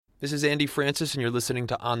This is Andy Francis, and you're listening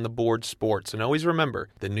to On the Board Sports. And always remember,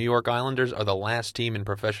 the New York Islanders are the last team in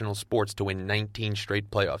professional sports to win 19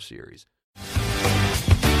 straight playoff series. You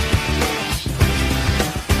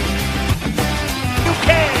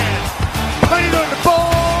can! Put it on the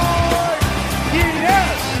board!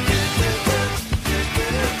 Yes!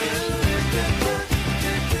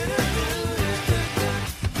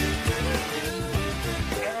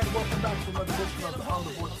 And welcome back to another edition of the On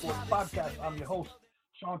the Board Sports Podcast. I'm your host,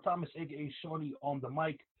 Sean Thomas, a.k.a. Shawnee on the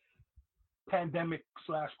mic.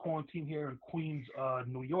 Pandemic/quarantine here in Queens,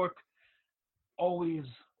 New York. Always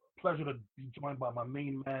pleasure to be joined by my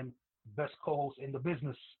main man, best co-host in the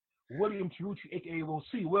business, William Chirucci, a.k.a. Will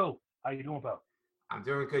C. Will, how you doing, pal? I'm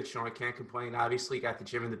doing good, Sean. I can't complain. Obviously, got the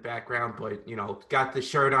gym in the background, but, got the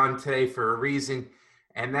shirt on today for a reason.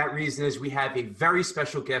 And that reason is we have a very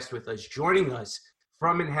special guest with us, joining us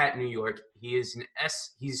from Manhattan, New York. He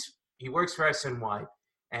works for SNY.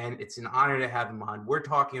 And it's an honor to have him on. We're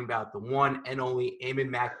talking about the one and only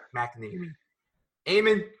Eamon McAneny.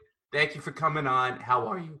 Eamon, thank you for coming on. How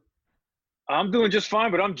are you? I'm doing just fine,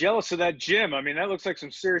 but I'm jealous of that gym. I mean, that looks like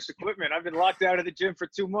some serious equipment. I've been locked out of the gym for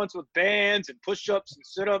 2 months with bands and push-ups and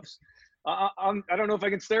sit-ups. I don't know if I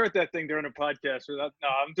can stare at that thing during a podcast. No,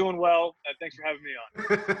 I'm doing well. Thanks for having me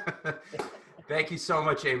on. Thank you so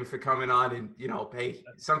much, Eamon, for coming on. And, hey,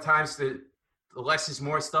 sometimes the less is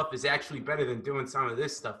more stuff is actually better than doing some of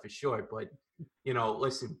this stuff for sure. But,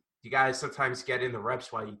 listen, you guys sometimes get in the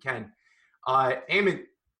reps while you can. Eamon,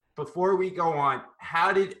 before we go on,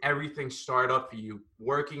 how did everything start up for you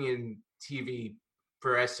working in TV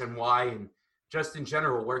for SNY and just in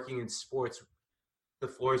general working in sports? The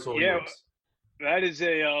floor is all yours. That is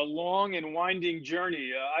a long and winding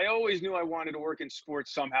journey. I always knew I wanted to work in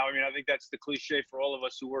sports somehow. I mean, I think that's the cliche for all of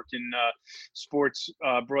us who work in sports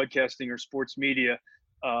broadcasting or sports media.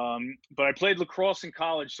 But I played lacrosse in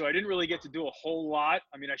college, so I didn't really get to do a whole lot.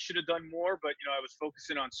 I mean, I should have done more, but, I was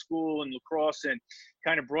focusing on school and lacrosse, and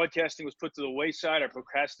kind of broadcasting was put to the wayside. I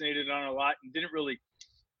procrastinated on a lot and didn't really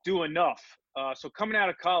do enough. So coming out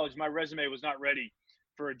of college, my resume was not ready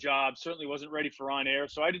for a job, certainly wasn't ready for on air.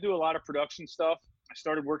 So I had to do a lot of production stuff. I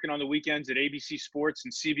started working on the weekends at ABC Sports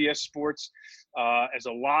and CBS Sports as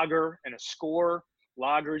a logger and a scorer.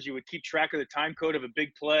 Loggers, you would keep track of the time code of a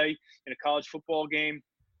big play in a college football game.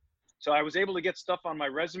 So I was able to get stuff on my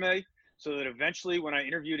resume so that eventually when I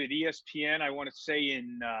interviewed at ESPN, I want to say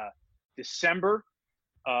in December,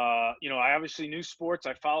 I obviously knew sports.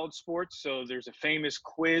 I followed sports. So there's a famous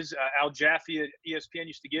quiz Al Jaffe at ESPN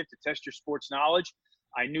used to give to test your sports knowledge.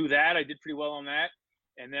 I knew that. I did pretty well on that.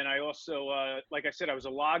 And then I also, like I said, I was a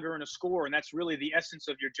logger and a scorer, and that's really the essence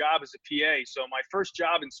of your job as a PA. So my first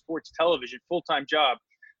job in sports television, full-time job,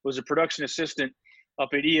 was a production assistant up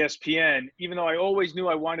at ESPN, even though I always knew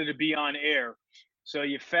I wanted to be on air. So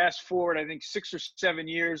you fast forward, I think 6 or 7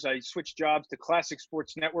 years, I switched jobs to Classic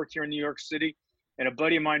Sports Network here in New York City. And a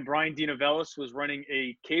buddy of mine, Brian DiNovellis, was running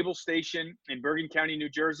a cable station in Bergen County, New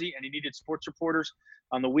Jersey, and he needed sports reporters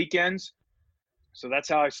on the weekends. So that's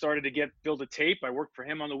how I started to build a tape. I worked for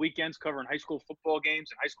him on the weekends covering high school football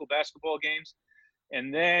games and high school basketball games.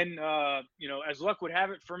 And then, as luck would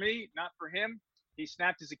have it for me, not for him, he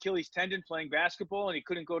snapped his Achilles tendon playing basketball and he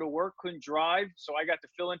couldn't go to work, couldn't drive. So I got to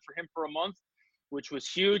fill in for him for a month, which was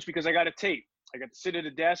huge because I got a tape. I got to sit at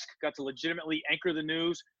a desk, got to legitimately anchor the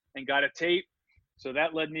news and got a tape. So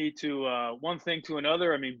that led me to one thing to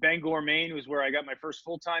another. I mean, Bangor, Maine was where I got my first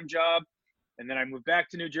full-time job. And then I moved back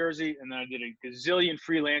to New Jersey, and then I did a gazillion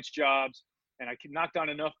freelance jobs, and I knocked on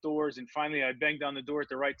enough doors, and finally I banged on the door at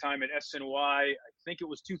the right time at SNY. I think it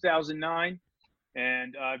was 2009,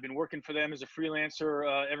 and I've been working for them as a freelancer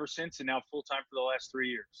ever since, and now full-time for the last 3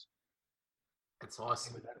 years. That's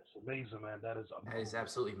awesome. That is amazing, man. That is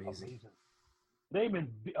absolutely amazing. Eamon,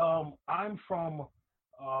 I'm from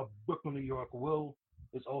Brooklyn, New York. Will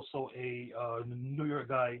is also a New York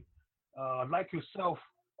guy. Like yourself,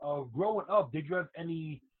 growing up, did you have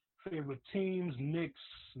any favorite teams? Knicks,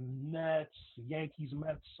 Nets, Yankees,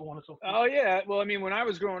 Mets, so on and so forth? Oh, yeah. Well, I mean, when I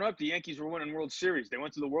was growing up, the Yankees were winning World Series. They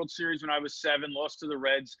went to the World Series when I was 7, lost to the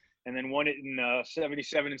Reds, and then won it in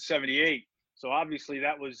 77 and 78. So obviously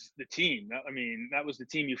that was the team. That was the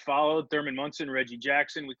team you followed. Thurman Munson, Reggie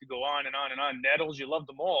Jackson. We could go on and on and on. Nettles, you loved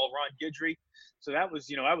them all. Ron Guidry. So that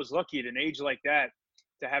was, I was lucky at an age like that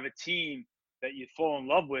to have a team that you fall in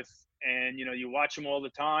love with. And, you watch them all the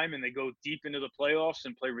time and they go deep into the playoffs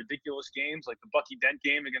and play ridiculous games like the Bucky Dent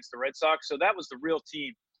game against the Red Sox. So that was the real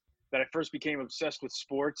team that I first became obsessed with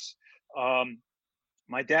sports.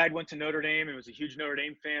 My dad went to Notre Dame and was a huge Notre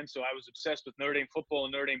Dame fan. So I was obsessed with Notre Dame football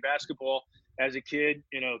and Notre Dame basketball as a kid.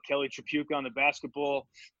 You know, Kelly Tripucka on the basketball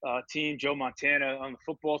team, Joe Montana on the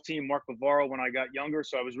football team, Mark Bavaro when I got younger.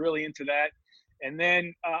 So I was really into that. And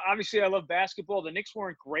then obviously I love basketball. The Knicks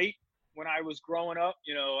weren't great when I was growing up.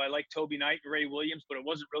 You know, I liked Toby Knight and Ray Williams, but it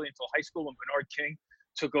wasn't really until high school when Bernard King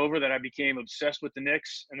took over that I became obsessed with the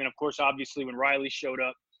Knicks. And then, of course, obviously when Riley showed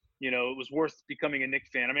up, you know, it was worth becoming a Knicks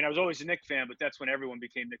fan. I mean, I was always a Knicks fan, but that's when everyone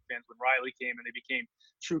became Knicks fans, when Riley came and they became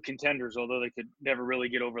true contenders, although they could never really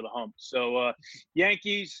get over the hump. So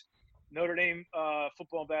Yankees, Notre Dame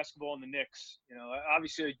football and basketball, and the Knicks. You know,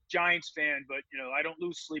 obviously a Giants fan, but, you know, I don't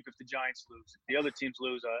lose sleep if the Giants lose. If the other teams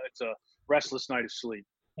lose, it's a restless night of sleep.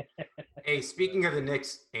 Hey, speaking of the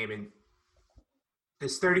Knicks, Eamon,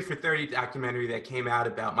 this 30 for 30 documentary that came out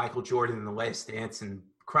about Michael Jordan and the Last Dance and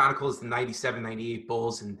chronicles the 97, 98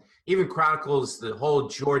 Bulls and even chronicles the whole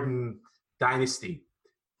Jordan dynasty.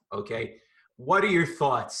 Okay. What are your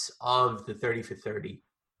thoughts of the 30 for 30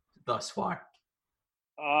 thus far?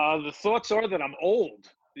 The thoughts are that I'm old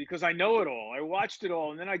because I know it all. I watched it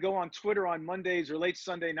all. And then I go on Twitter on Mondays or late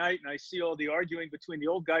Sunday night and I see all the arguing between the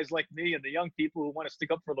old guys like me and the young people who want to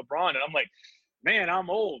stick up for LeBron. And I'm like, man, I'm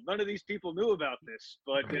old. None of these people knew about this.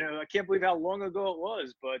 But, you know, I can't believe how long ago it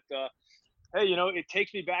was. But, hey, you know, it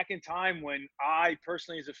takes me back in time when I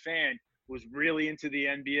personally as a fan was really into the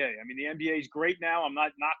NBA. I mean, the NBA is great now. I'm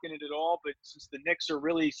not knocking it at all. But since the Knicks are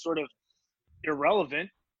really sort of irrelevant,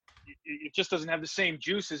 it just doesn't have the same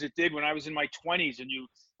juice as it did when I was in my 20s. And you,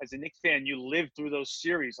 as a Knicks fan, you lived through those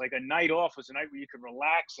series. Like a night off was a night where you could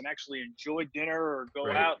relax and actually enjoy dinner or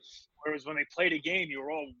go out. Whereas when they played a game, you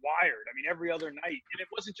were all wired. I mean, every other night. And it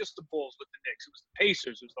wasn't just the Bulls with the Knicks. It was the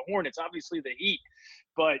Pacers. It was the Hornets, obviously the Heat.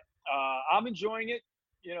 But I'm enjoying it,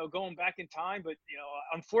 you know, going back in time. But, you know,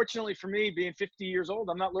 unfortunately for me, being 50 years old,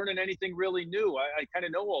 I'm not learning anything really new. I kind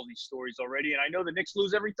of know all these stories already. And I know the Knicks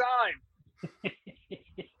lose every time.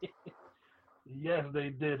 Yes, they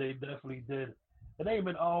did. They definitely did. And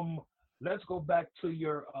Eamon, let's go back to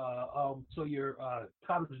your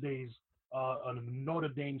college days on Notre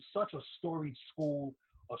Dame. Such a storied school,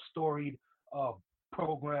 a storied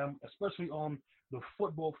program, especially on the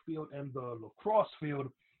football field and the lacrosse field.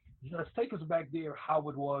 Let's take us back there. How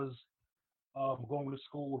it was going to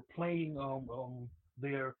school, playing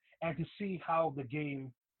there, and to see how the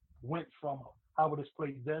game went from how it is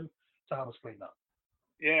played then to how it's played now.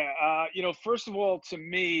 Yeah, you know, first of all, to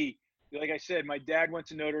me, like I said, my dad went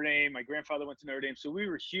to Notre Dame, my grandfather went to Notre Dame, so we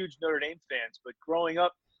were huge Notre Dame fans. But growing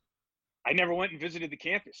up, I never went and visited the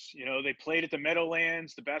campus. You know, they played at the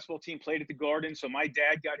Meadowlands, the basketball team played at the Garden, so my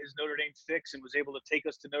dad got his Notre Dame fix and was able to take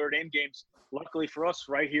us to Notre Dame games, luckily for us,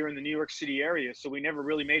 right here in the New York City area. So we never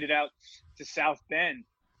really made it out to South Bend.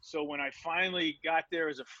 So when I finally got there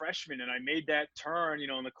as a freshman and I made that turn, you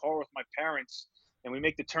know, in the car with my parents, and we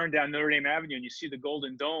make the turn down Notre Dame Avenue and you see the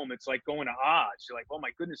Golden Dome, it's like going to Oz. You're like, oh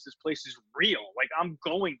my goodness, this place is real. Like, I'm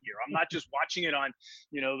going here. I'm not just watching it on,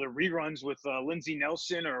 you know, the reruns with Lindsey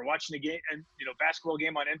Nelson or watching the game and, you know, basketball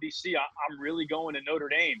game on NBC. I'm really going to Notre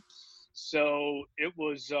Dame. So it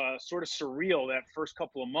was sort of surreal that first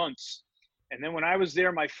couple of months. And then when I was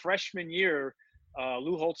there my freshman year,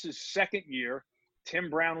 Lou Holtz's second year,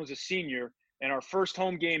 Tim Brown was a senior. And our first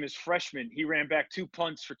home game as freshmen, he ran back 2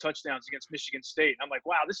 punts for touchdowns against Michigan State. And I'm like,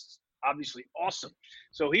 wow, this is obviously awesome.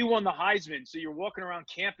 So he won the Heisman. So you're walking around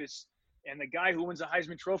campus, and the guy who wins the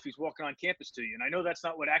Heisman Trophy is walking on campus to you. And I know that's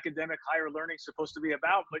not what academic higher learning is supposed to be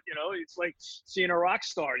about, but, you know, it's like seeing a rock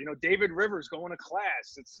star. You know, David Rivers going to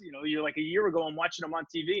class. It's, you know, you're like a year ago, I'm watching him on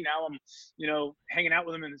TV. Now I'm, you know, hanging out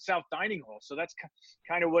with him in the South Dining Hall. So that's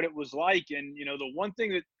kind of what it was like. And, you know, the one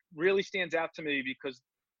thing that really stands out to me, because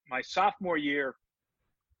my sophomore year,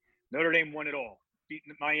 Notre Dame won it all,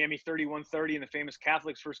 beating Miami 31-30 in the famous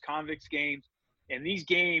Catholics versus Convicts games. And these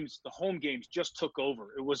games, the home games, just took over.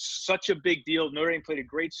 It was such a big deal. Notre Dame played a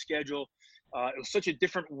great schedule. It was such a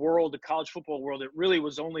different world, the college football world. It really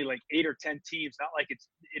was only like 8 or 10 teams, not like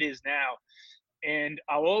it is now. And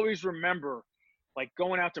I'll always remember, like,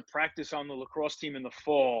 going out to practice on the lacrosse team in the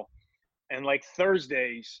fall, and like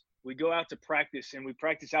Thursdays, we go out to practice, and we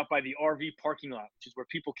practice out by the RV parking lot, which is where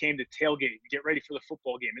people came to tailgate and get ready for the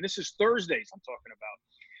football game. And this is Thursdays I'm talking about.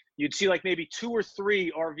 You'd see like maybe 2 or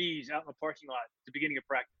 3 RVs out in the parking lot at the beginning of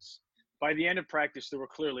practice. By the end of practice, there were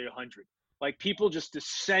clearly 100. Like, people just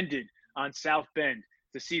descended on South Bend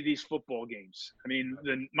to see these football games. I mean,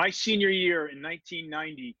 my senior year in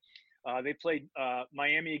 1990, they played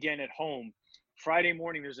Miami again at home. Friday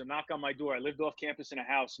morning, there's a knock on my door. I lived off campus in a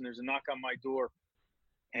house, and there's a knock on my door.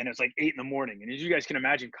 And it's like 8 a.m. And as you guys can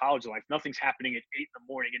imagine, college life, nothing's happening at 8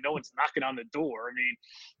 a.m. and no one's knocking on the door. I mean,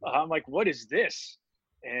 I'm like, what is this?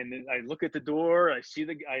 And I look at the door, I say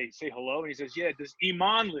hello, and he says, yeah, does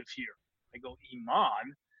Iman live here? I go,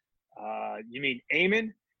 Iman? You mean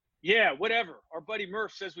Eamon? Yeah, whatever. Our buddy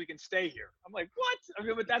Murph says we can stay here. I'm like, what? I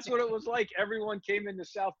mean, but that's what it was like. Everyone came into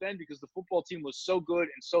South Bend because the football team was so good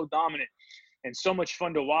and so dominant and so much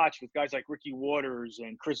fun to watch with guys like Ricky Waters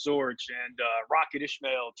and Chris Zorich and Rocket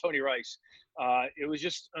Ishmael, Tony Rice. It was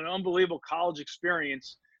just an unbelievable college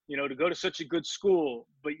experience, you know, to go to such a good school,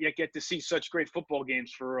 but yet get to see such great football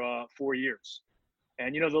games for 4 years.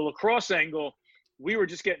 And, you know, the lacrosse angle, we were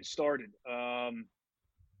just getting started.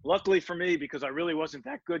 Luckily for me, because I really wasn't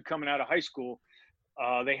that good coming out of high school,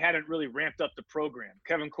 they hadn't really ramped up the program.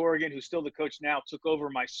 Kevin Corrigan, who's still the coach now, took over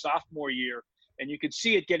my sophomore year, and you could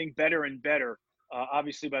see it getting better and better,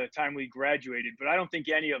 obviously, by the time we graduated. But I don't think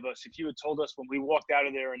any of us, if you had told us when we walked out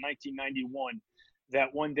of there in 1991 that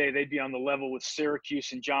one day they'd be on the level with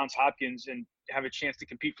Syracuse and Johns Hopkins and have a chance to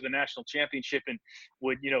compete for the national championship and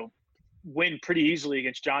would, you know, win pretty easily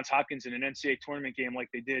against Johns Hopkins in an NCAA tournament game like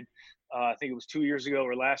they did, I think it was 2 years ago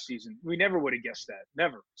or last season. We never would have guessed that,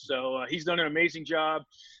 never. So he's done an amazing job.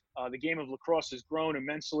 The game of lacrosse has grown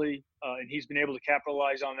immensely, and he's been able to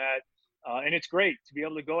capitalize on that. And it's great to be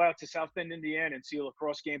able to go out to South Bend, Indiana, and see a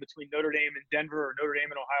lacrosse game between Notre Dame and Denver or Notre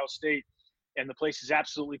Dame and Ohio State. And the place is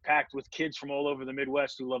absolutely packed with kids from all over the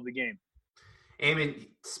Midwest who love the game. Eamon,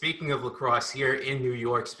 speaking of lacrosse here in New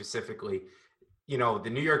York specifically, you know, the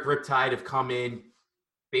New York Riptide have come in.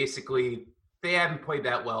 Basically, they haven't played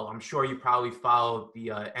that well. I'm sure you probably followed the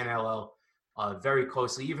NLL very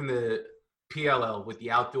closely, even the PLL with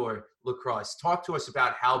the outdoor lacrosse. Talk to us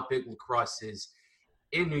about how big lacrosse is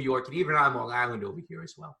in New York and even on Long Island over here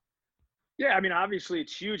as well. Yeah, I mean, obviously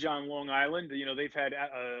it's huge on Long Island. You know, they've had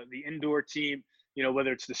the indoor team, you know,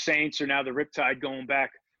 whether it's the Saints or now the Riptide going back,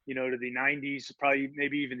 you know, to the 90s, probably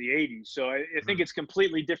maybe even the 80s. So I think it's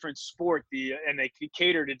completely different sport, and they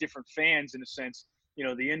cater to different fans in a sense. You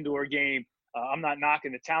know, the indoor game, I'm not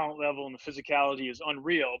knocking the talent level and the physicality is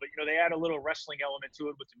unreal, but, you know, they add a little wrestling element to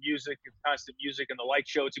it with the music, the constant music and the light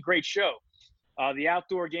show. It's a great show. The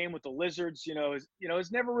outdoor game with the Lizards,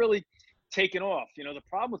 has never really taken off. You know, the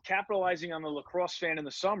problem with capitalizing on the lacrosse fan in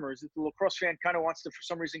the summer is that the lacrosse fan kind of wants to, for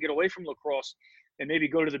some reason, get away from lacrosse and maybe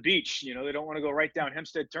go to the beach. You know, they don't want to go right down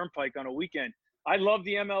Hempstead Turnpike on a weekend. I love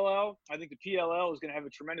the MLL. I think the PLL is going to have a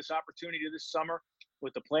tremendous opportunity this summer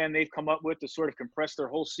with the plan they've come up with to sort of compress their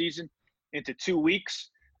whole season into 2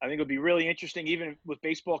 weeks. I think it'll be really interesting. Even with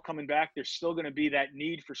baseball coming back, there's still going to be that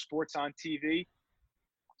need for sports on TV.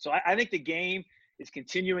 So I think the game is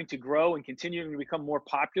continuing to grow and continuing to become more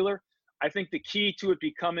popular. I think the key to it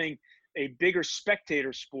becoming a bigger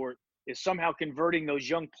spectator sport is somehow converting those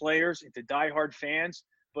young players into diehard fans.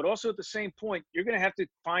 But also at the same point, you're going to have to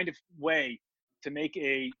find a way to make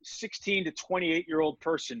a 16 to 28-year-old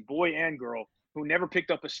person, boy and girl, who never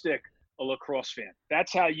picked up a stick, a lacrosse fan.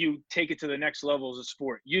 That's how you take it to the next level as a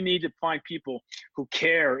sport. You need to find people who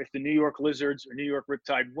care if the New York Lizards or New York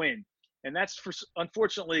Riptide win. And that's,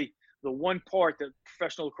 unfortunately, the one part that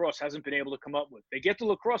professional lacrosse hasn't been able to come up with. They get the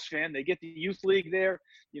lacrosse fan, they get the youth league there,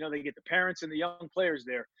 you know, they get the parents and the young players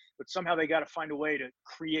there, but somehow they got to find a way to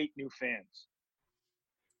create new fans.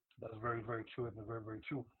 That's very, very true. That's very, very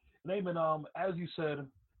true. Naaman, as you said,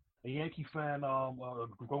 a Yankee fan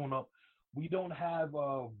growing up, we don't have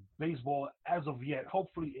baseball as of yet.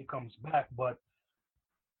 Hopefully it comes back, but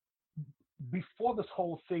before this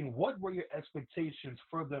whole thing, what were your expectations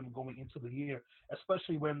for them going into the year,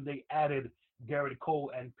 especially when they added Garrett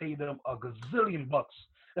Cole and paid them a gazillion bucks?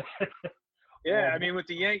 Yeah, I mean, with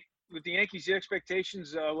the Yankees, the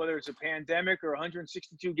expectations, whether it's a pandemic or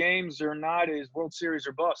 162 games or not, is World Series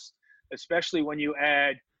or bust, especially when you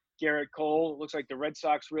add Garrett Cole. It looks like the Red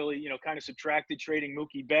Sox really, you know, kind of subtracted trading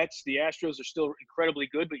Mookie Betts. The Astros are still incredibly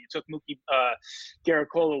good, but you took Garrett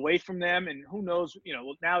Cole away from them, and who knows, you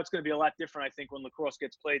know, now it's going to be a lot different, I think, when lacrosse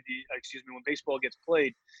gets played, when baseball gets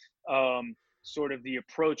played, sort of the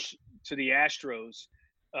approach to the Astros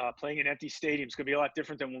playing in empty stadiums is going to be a lot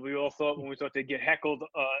different than when we thought they'd get heckled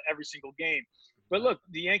every single game. But look,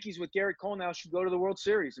 the Yankees with Garrett Cole now should go to the World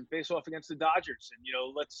Series and face off against the Dodgers. And, you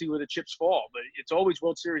know, let's see where the chips fall. But it's always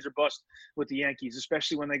World Series or bust with the Yankees,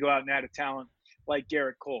 especially when they go out and add a talent like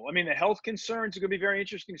Garrett Cole. I mean, the health concerns are going to be very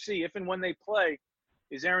interesting to see if and when they play.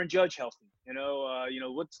 Is Aaron Judge healthy? You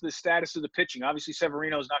know, what's the status of the pitching? Obviously,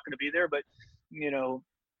 Severino is not going to be there, but, you know,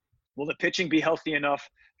 will the pitching be healthy enough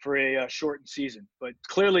for a shortened season? But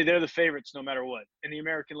clearly they're the favorites no matter what in the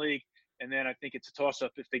American League. And then I think it's a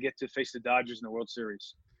toss-up if they get to face the Dodgers in the World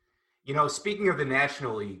Series. You know, speaking of the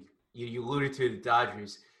National League, you alluded to the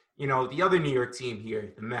Dodgers. You know, the other New York team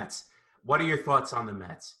here, the Mets. What are your thoughts on the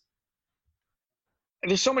Mets?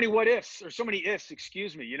 And there's so many what ifs, or so many ifs,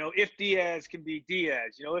 excuse me. You know, if Diaz can be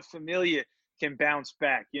Diaz, you know, if Familia can bounce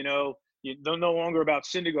back, you know, No longer about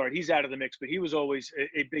Syndergaard. He's out of the mix, but he was always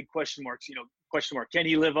a big question mark. Question mark. Can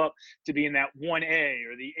he live up to being that 1A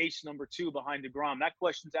or the ace number 2 behind DeGrom? That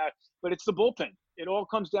question's out. But it's the bullpen. It all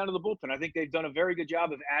comes down to the bullpen. I think they've done a very good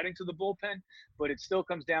job of adding to the bullpen, but it still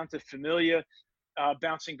comes down to Familia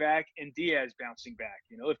bouncing back and Diaz bouncing back.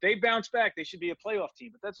 If they bounce back, they should be a playoff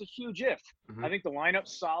team. But that's a huge if. I think the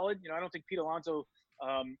lineup's solid. I don't think Pete Alonso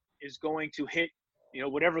is going to hit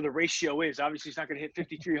whatever the ratio is. Obviously, he's not going to hit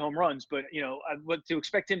 53 home runs, but, to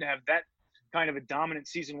expect him to have that kind of a dominant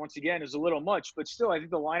season once again is a little much. But still, I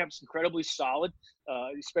think the lineup's incredibly solid,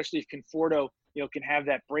 especially if Conforto, can have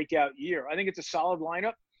that breakout year. I think it's a solid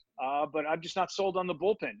lineup, but I'm just not sold on the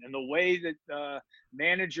bullpen. And the way that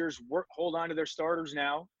managers hold on to their starters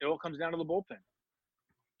now, it all comes down to the bullpen.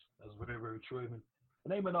 That's very, very true.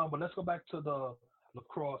 And Eamon, but let's go back to the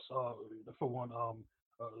lacrosse for one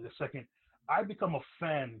the second. I become a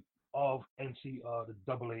fan of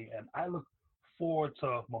NCAA, and I look forward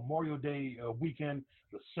to Memorial Day weekend,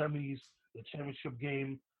 the semis, the championship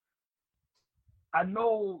game. I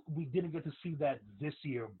know we didn't get to see that this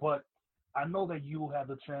year, but I know that you had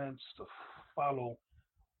the chance to follow.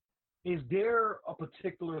 Is there a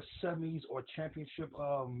particular semis or championship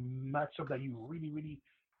matchup that you really, really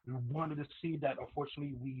wanted to see that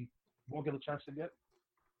unfortunately we won't get a chance to get?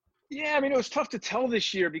 Yeah, it was tough to tell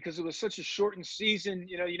this year because it was such a shortened season.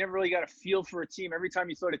 You never really got a feel for a team. Every time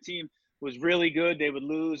you thought a team was really good, they would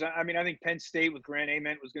lose. I think Penn State with Grant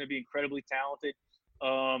Ament was going to be incredibly talented.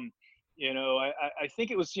 I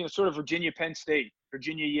think it was, sort of Virginia, Penn State,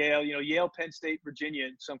 Virginia, Yale, Yale, Penn State, Virginia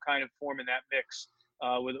in some kind of form in that mix.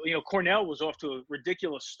 With Cornell was off to a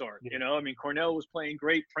ridiculous start. Cornell was playing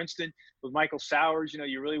great. Princeton with Michael Sowers.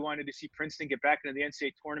 You really wanted to see Princeton get back into the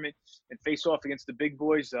NCAA tournament and face off against the big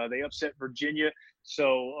boys. They upset Virginia.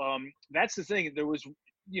 So that's the thing. There was,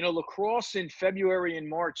 lacrosse in February and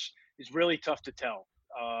March is really tough to tell.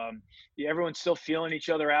 Everyone's still feeling each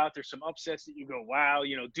other out. There's some upsets that you go, wow.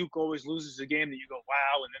 Duke always loses a game that you go,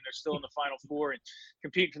 wow, and then they're still in the Final Four and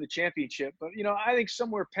compete for the championship. But I think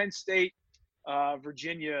somewhere Penn State,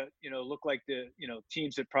 Virginia, look like the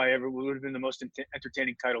teams that probably ever would have been the most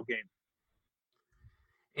entertaining title game.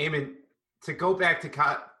 Eamon, to go back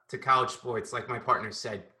to college sports, like my partner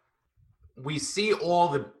said, we see all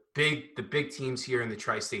the big teams here in the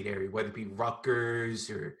tri-state area, whether it be Rutgers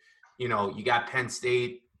or you got Penn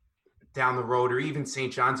State down the road, or even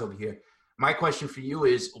St. John's over here. My question for you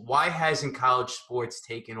is, why hasn't college sports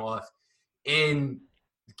taken off in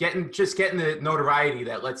getting the notoriety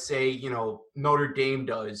that, let's say, Notre Dame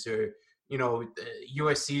does, or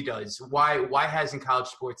USC does? Why hasn't college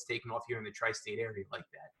sports taken off here in the tri-state area like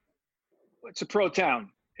that? It's a pro town.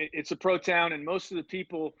 It's a pro town, and most of the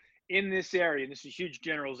people in this area, and this is a huge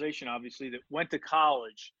generalization, obviously, that went to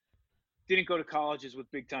college didn't go to colleges with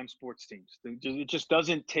big-time sports teams. It just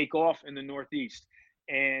doesn't take off in the Northeast.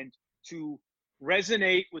 And to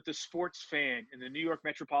resonate with the sports fan in the New York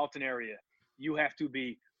metropolitan area, you have to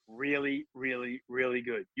be really, really, really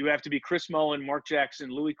good. You have to be Chris Mullin, Mark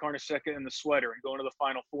Jackson, Louis Carnesecca in the sweater and going to the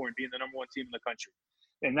Final Four and being the number 1 team in the country.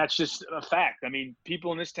 And that's just a fact.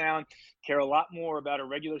 People in this town care a lot more about a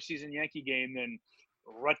regular season Yankee game than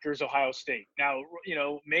Rutgers, Ohio State. Now,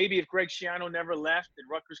 maybe if Greg Schiano never left, then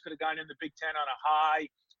Rutgers could have gotten in the Big Ten on a high,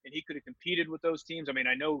 and he could have competed with those teams.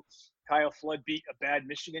 I know Kyle Flood beat a bad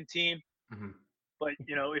Michigan team, but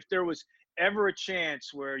if there was ever a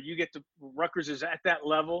chance where you get to Rutgers is at that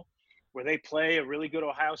level where they play a really good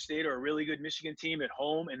Ohio State or a really good Michigan team at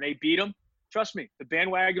home and they beat them, trust me, the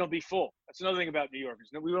bandwagon will be full. That's another thing about New Yorkers.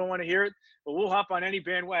 We don't want to hear it, but we'll hop on any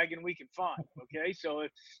bandwagon we can find. Okay, so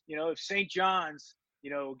if St. John's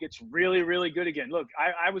gets really, really good again. Look,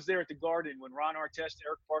 I was there at the Garden when Ron Artest,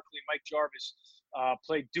 Eric Barkley, and Mike Jarvis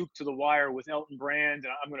played Duke to the wire with Elton Brand.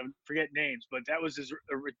 I'm going to forget names, but that was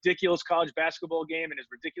a ridiculous college basketball game and as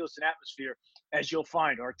ridiculous an atmosphere as you'll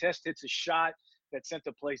find. Artest hits a shot that sent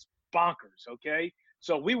the place bonkers, okay?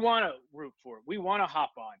 So we want to root for it. We want to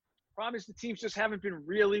hop on. Problem is the teams just haven't been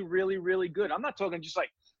really, really, really good. I'm not talking just like,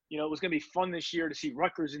 it was going to be fun this year to see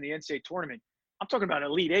Rutgers in the NCAA tournament. I'm talking about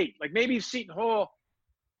Elite Eight. Like maybe if Seton Hall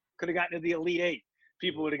could have gotten to the Elite Eight,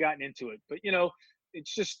 people would have gotten into it. But,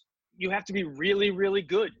 it's just you have to be really, really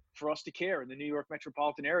good for us to care in the New York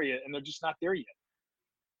metropolitan area, and they're just not there yet.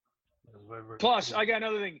 Plus, I got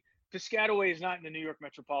another thing. Piscataway is not in the New York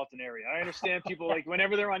metropolitan area. I understand people, like,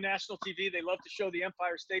 whenever they're on national TV, they love to show the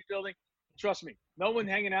Empire State Building. Trust me, no one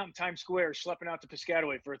hanging out in Times Square is schlepping out to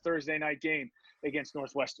Piscataway for a Thursday night game against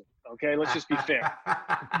Northwestern. Okay, let's just be fair.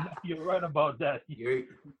 You're right about that.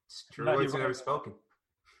 It's true words never spoken.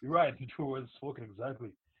 You're right. True words spoken, exactly.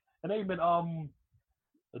 And Eamon,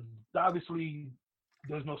 obviously,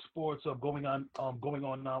 there's no sports going on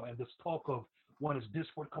now, and this talk of when is this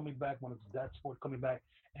sport coming back, when is that sport coming back,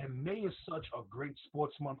 and May is such a great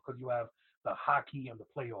sports month because you have the hockey and the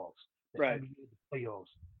playoffs, the Right. NBA the playoffs,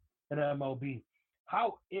 and the MLB.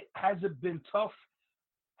 How it has it been tough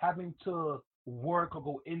having to work or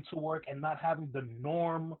go into work and not having the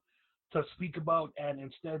norm to speak about, and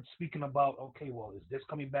instead speaking about, okay, well, is this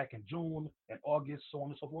coming back in June and August, so on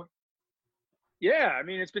and so forth? Yeah, I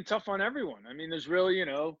mean, it's been tough on everyone. I mean, there's really,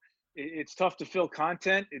 it's tough to fill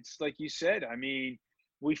content. It's like you said. I mean,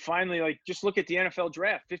 we finally just look at the NFL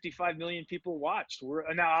draft. 55 million people watched. We're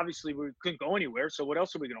now obviously we couldn't go anywhere, so what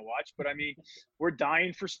else are we going to watch? But I mean, we're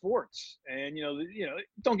dying for sports. And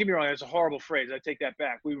don't get me wrong, that's a horrible phrase. I take that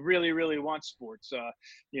back. We really, really want sports.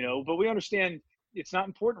 But we understand it's not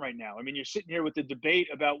important right now. I mean, you're sitting here with the debate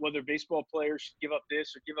about whether baseball players should give up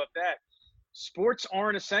this or give up that. Sports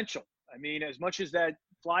aren't essential. I mean, as much as that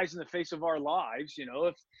flies in the face of our lives,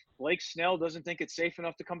 if Blake Snell doesn't think it's safe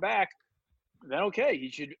enough to come back, then okay, he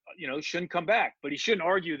should, shouldn't come back. But he shouldn't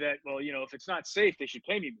argue that, well, if it's not safe, they should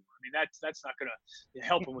pay me more. I mean, that's not going to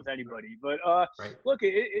help him with anybody. But Right. look,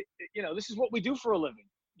 this is what we do for a living,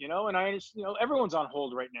 and everyone's on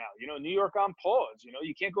hold right now. New York on pause.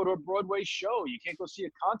 You can't go to a Broadway show. You can't go see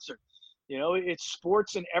a concert. It's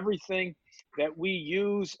sports and everything that we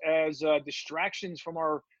use as distractions from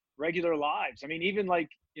our regular lives. I mean, even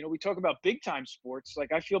we talk about big time sports.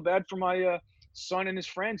 Like, I feel bad for my son and his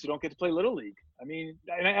friends who don't get to play Little League. I mean,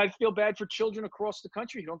 and I feel bad for children across the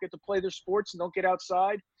country who don't get to play their sports and don't get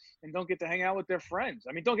outside and don't get to hang out with their friends.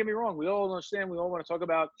 I mean, don't get me wrong. We all understand. We all want to talk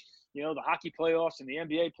about, the hockey playoffs and the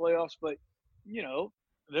NBA playoffs, but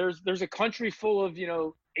there's a country full of,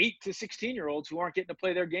 8 to 16-year-olds who aren't getting to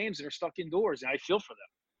play their games and are stuck indoors. And I feel for them.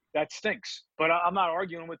 That stinks. But I'm not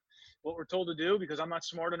arguing with what we're told to do because I'm not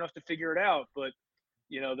smart enough to figure it out. But,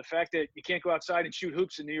 the fact that you can't go outside and shoot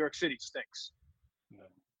hoops in New York City stinks.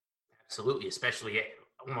 Absolutely, especially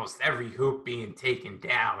almost every hoop being taken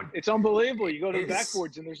down. It's unbelievable. You go to the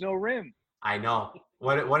backboards and there's no rim. I know.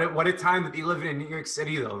 What a time to be living in New York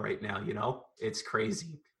City, though, right now, It's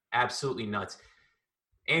crazy. Absolutely nuts.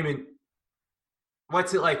 Eamon,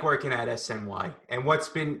 what's it like working at SNY? And what's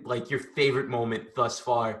been, your favorite moment thus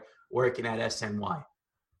far working at SNY?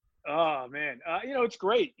 Oh, man. It's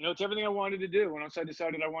great. It's everything I wanted to do. Once I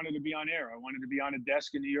decided I wanted to be on air, I wanted to be on a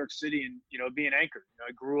desk in New York City and, be an anchor.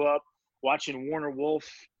 I grew up watching Warner Wolf,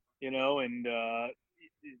 and,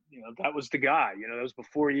 that was the guy. That was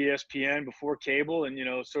before ESPN, before cable. And,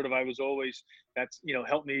 I was always – that's,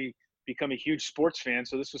 helped me become a huge sports fan.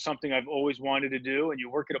 So this was something I've always wanted to do. And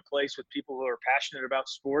you work at a place with people who are passionate about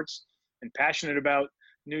sports and passionate about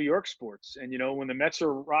New York sports. And, when the Mets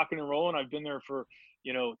are rocking and rolling, I've been there for –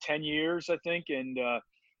 10 years, I think. And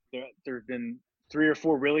there have been 3 or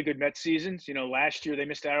 4 really good Mets seasons. Last year they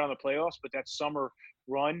missed out on the playoffs, but that summer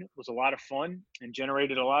run was a lot of fun and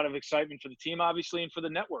generated a lot of excitement for the team, obviously, and for the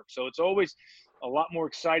network. So it's always a lot more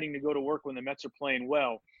exciting to go to work when the Mets are playing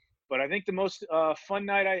well. But I think the most fun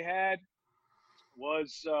night I had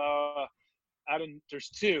was there's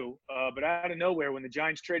 2, but out of nowhere when the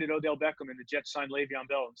Giants traded Odell Beckham and the Jets signed Le'Veon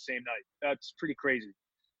Bell on the same night. That's pretty crazy.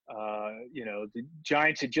 The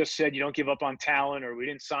Giants had just said you don't give up on talent, or we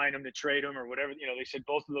didn't sign him to trade him, or whatever. They said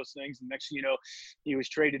both of those things. And next thing you know, he was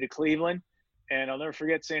traded to Cleveland. And I'll never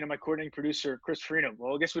forget saying to my coordinating producer, Chris Farino,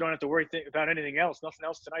 well, I guess we don't have to worry about anything else. Nothing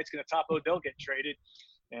else tonight's going to top Odell getting traded.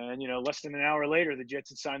 And, less than an hour later, the Jets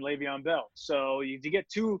had signed Le'Veon Bell. So you get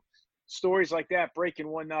 2 stories like that break in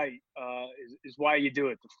one night is why you do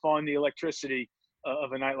it. The fun, the electricity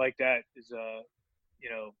of a night like that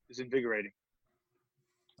is invigorating.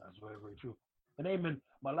 That's very, very true. And Eamon,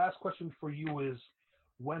 my last question for you is,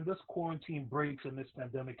 when this quarantine breaks and this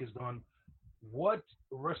pandemic is done, what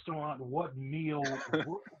restaurant, what meal,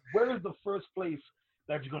 where is the first place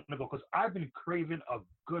that you're going to go? Because I've been craving a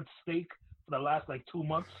good steak for the last 2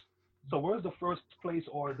 months. So where's the first place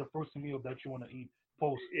or the first meal that you want to eat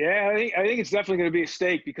post? Yeah, I think it's definitely going to be a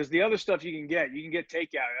steak, because the other stuff you can get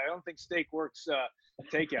takeout. I don't think steak works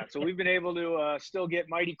takeout. So we've been able to still get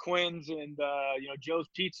Mighty Quinn's and Joe's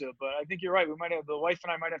Pizza. But I think you're right. The wife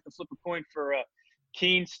and I might have to flip a coin for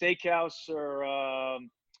Keen's Steakhouse or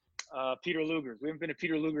Peter Luger's. We haven't been to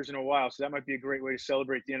Peter Luger's in a while, so that might be a great way to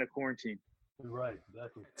celebrate the end of quarantine. Right,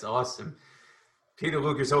 exactly. It's awesome. Peter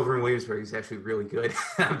Luger's over in Williamsburg is actually really good.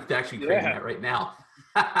 I'm actually craving that right now.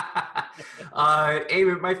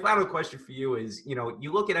 Eamon, my final question for you is,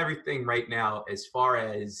 you look at everything right now as far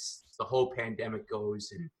as the whole pandemic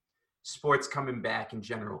goes and sports coming back in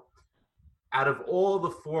general. Out of all the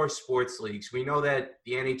 4 sports leagues, we know that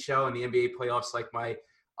the NHL and the NBA playoffs, like my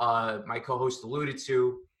co-host alluded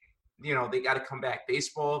to, they got to come back.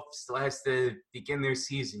 Baseball still has to begin their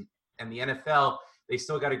season, and the NFL, they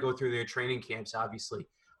still got to go through their training camps, obviously.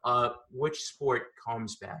 Which sport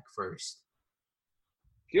comes back first?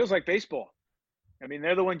 Feels like baseball. I mean,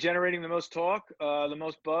 they're the one generating the most talk, the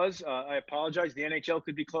most buzz. I apologize. The NHL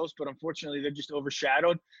could be close, but unfortunately, they're just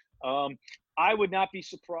overshadowed. I would not be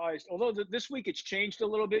surprised. Although this week it's changed a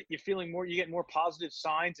little bit. You get more positive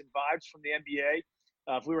signs and vibes from the NBA.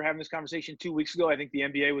 If we were having this conversation 2 weeks ago, I think the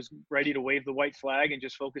NBA was ready to wave the white flag and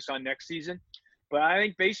just focus on next season. But I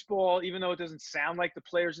think baseball, even though it doesn't sound like the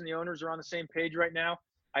players and the owners are on the same page right now,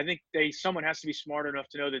 I think someone has to be smart enough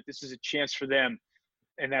to know that this is a chance for them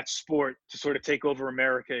and that sport to sort of take over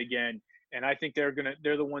America again. And I think they're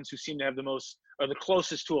the ones who seem to have the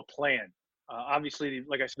closest to a plan. Obviously,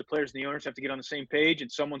 like I said, the players and the owners have to get on the same page,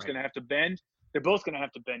 and someone's going to have to bend. They're both going to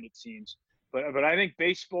have to bend, it seems. But I think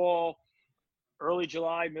baseball, early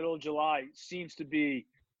July, middle of July, seems to be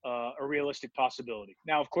a realistic possibility.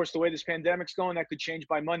 Now, of course, the way this pandemic's going, that could change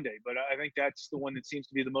by Monday. But I think that's the one that seems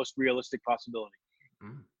to be the most realistic possibility.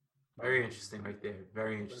 Very interesting right there.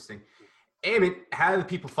 Very interesting. Eamon, how do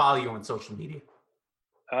people follow you on social media?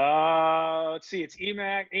 Let's see. It's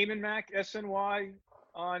Eamon Mac, SNY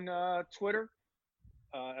on Twitter,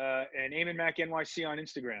 and Eamon Mac NYC on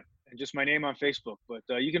Instagram, and just my name on Facebook. But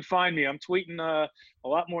you can find me. I'm tweeting a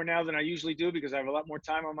lot more now than I usually do because I have a lot more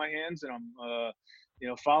time on my hands, and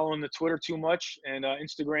I'm following the Twitter too much and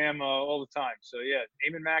Instagram all the time. So yeah,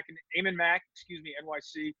 Eamon Mac,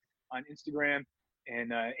 NYC on Instagram,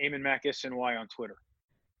 and Eamon Mac SNY on Twitter.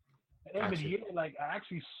 Eamon, yeah, like I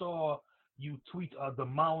actually saw you tweet the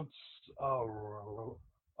Mount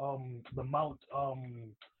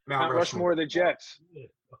Rushmore, the Jets.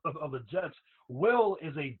 Of the Jets. Will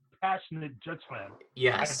is a passionate Jets fan.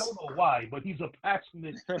 Yes. I don't know why, but he's a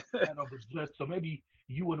passionate fan of the Jets. So maybe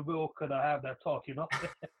you and Will could have that talk,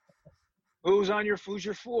 Who's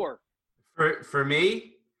your four? For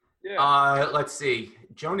me? Yeah. Let's see.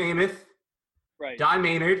 Joe Namath. Right. Don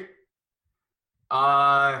Maynard.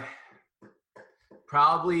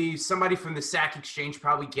 Probably somebody from the Sack Exchange,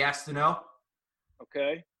 probably Gastineau.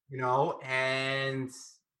 Okay. And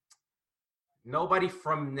nobody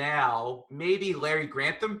from now. Maybe Larry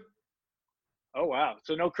Grantham. Oh, wow.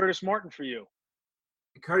 So no Curtis Martin for you.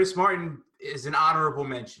 Curtis Martin is an honorable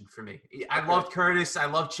mention for me. I loved Curtis. I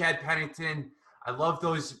love Chad Pennington. I love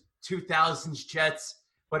those 2000s Jets.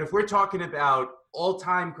 But if we're talking about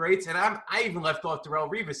all-time greats, and I even left off Darrelle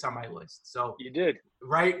Revis on my list. So you did.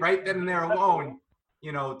 Right then and there alone,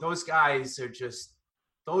 those guys are just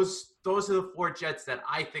those are the four Jets that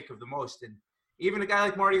I think of the most. And even a guy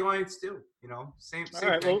like Marty Lyons too, same all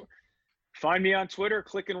right, thing. Well, find me on Twitter,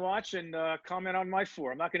 click and watch, and comment on my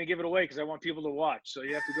four. I'm not going to give it away because I want people to watch. So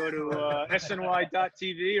you have to go to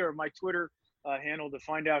sny.tv or my Twitter handle to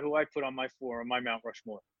find out who I put on my four on my Mount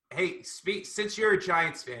Rushmore. Hey, since you're a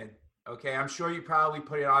Giants fan, okay, I'm sure you probably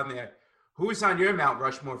put it on there. Who's on your Mount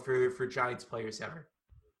Rushmore for Giants players ever?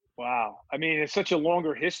 Wow. I mean, it's such a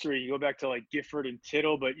longer history. You go back to like Gifford and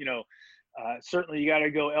Tittle, but, certainly you got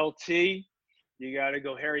to go LT. You got to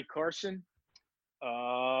go Harry Carson.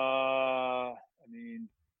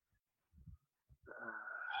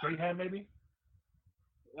 Strahan, maybe?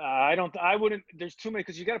 I wouldn't. There's too many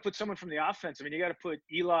because you got to put someone from the offense. I mean, you got to put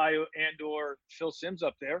Eli and or Phil Simms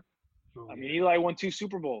up there. True, I mean, Eli won 2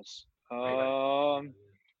 Super Bowls.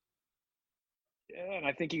 Yeah, and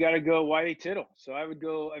I think you got to go Wiley Tittle. So I would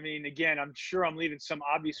go. I mean, again, I'm sure I'm leaving some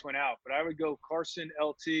obvious one out, but I would go Carson,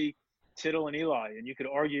 LT, Tittle, and Eli, and you could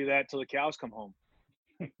argue that till the cows come home.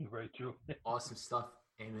 Very true. Awesome stuff,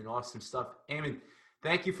 Eamon. Awesome stuff, Eamon.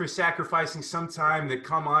 Thank you for sacrificing some time to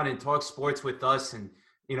come on and talk sports with us. And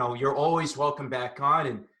you're always welcome back on.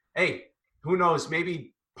 And hey, who knows?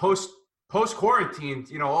 Maybe post quarantine,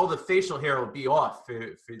 all the facial hair will be off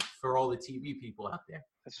for all the TV people out there.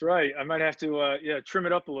 That's right. I might have to trim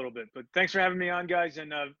it up a little bit. But thanks for having me on, guys,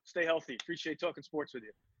 and stay healthy. Appreciate talking sports with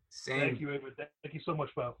you. Same. Thank you, Eamon. Thank you so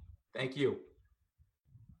much, pal. Thank you.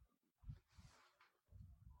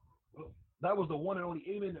 Well, that was the one and only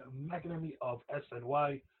Eamon McAnemy of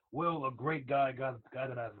SNY. Will, a great guy that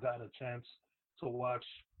I've gotten a chance to watch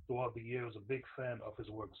throughout the years. A big fan of his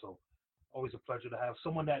work. So always a pleasure to have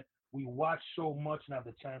someone that we watch so much and have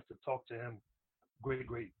the chance to talk to him. Great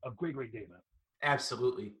day, man.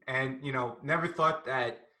 Absolutely. And, never thought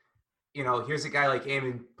that, here's a guy like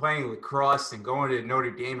Eamon playing lacrosse and going to Notre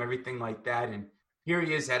Dame, everything like that. And here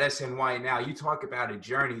he is at SNY now. You talk about a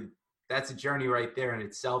journey. That's a journey right there in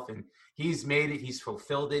itself. And he's made it. He's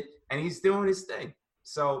fulfilled it. And he's doing his thing.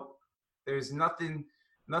 So there's nothing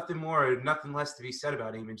more, nothing less to be said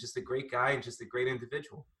about Eamon. Just a great guy and just a great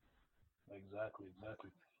individual. Exactly.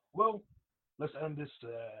 Well, let's end this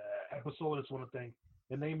episode. I just want to thank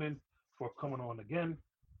the Naaman for coming on again,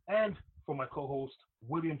 and for my co-host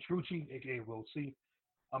William Trucci, aka Will C.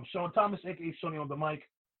 I'm Sean Thomas, aka Sonny on the mic,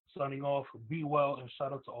 signing off. Be well, and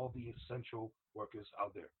shout out to all the essential workers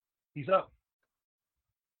out there. Peace out.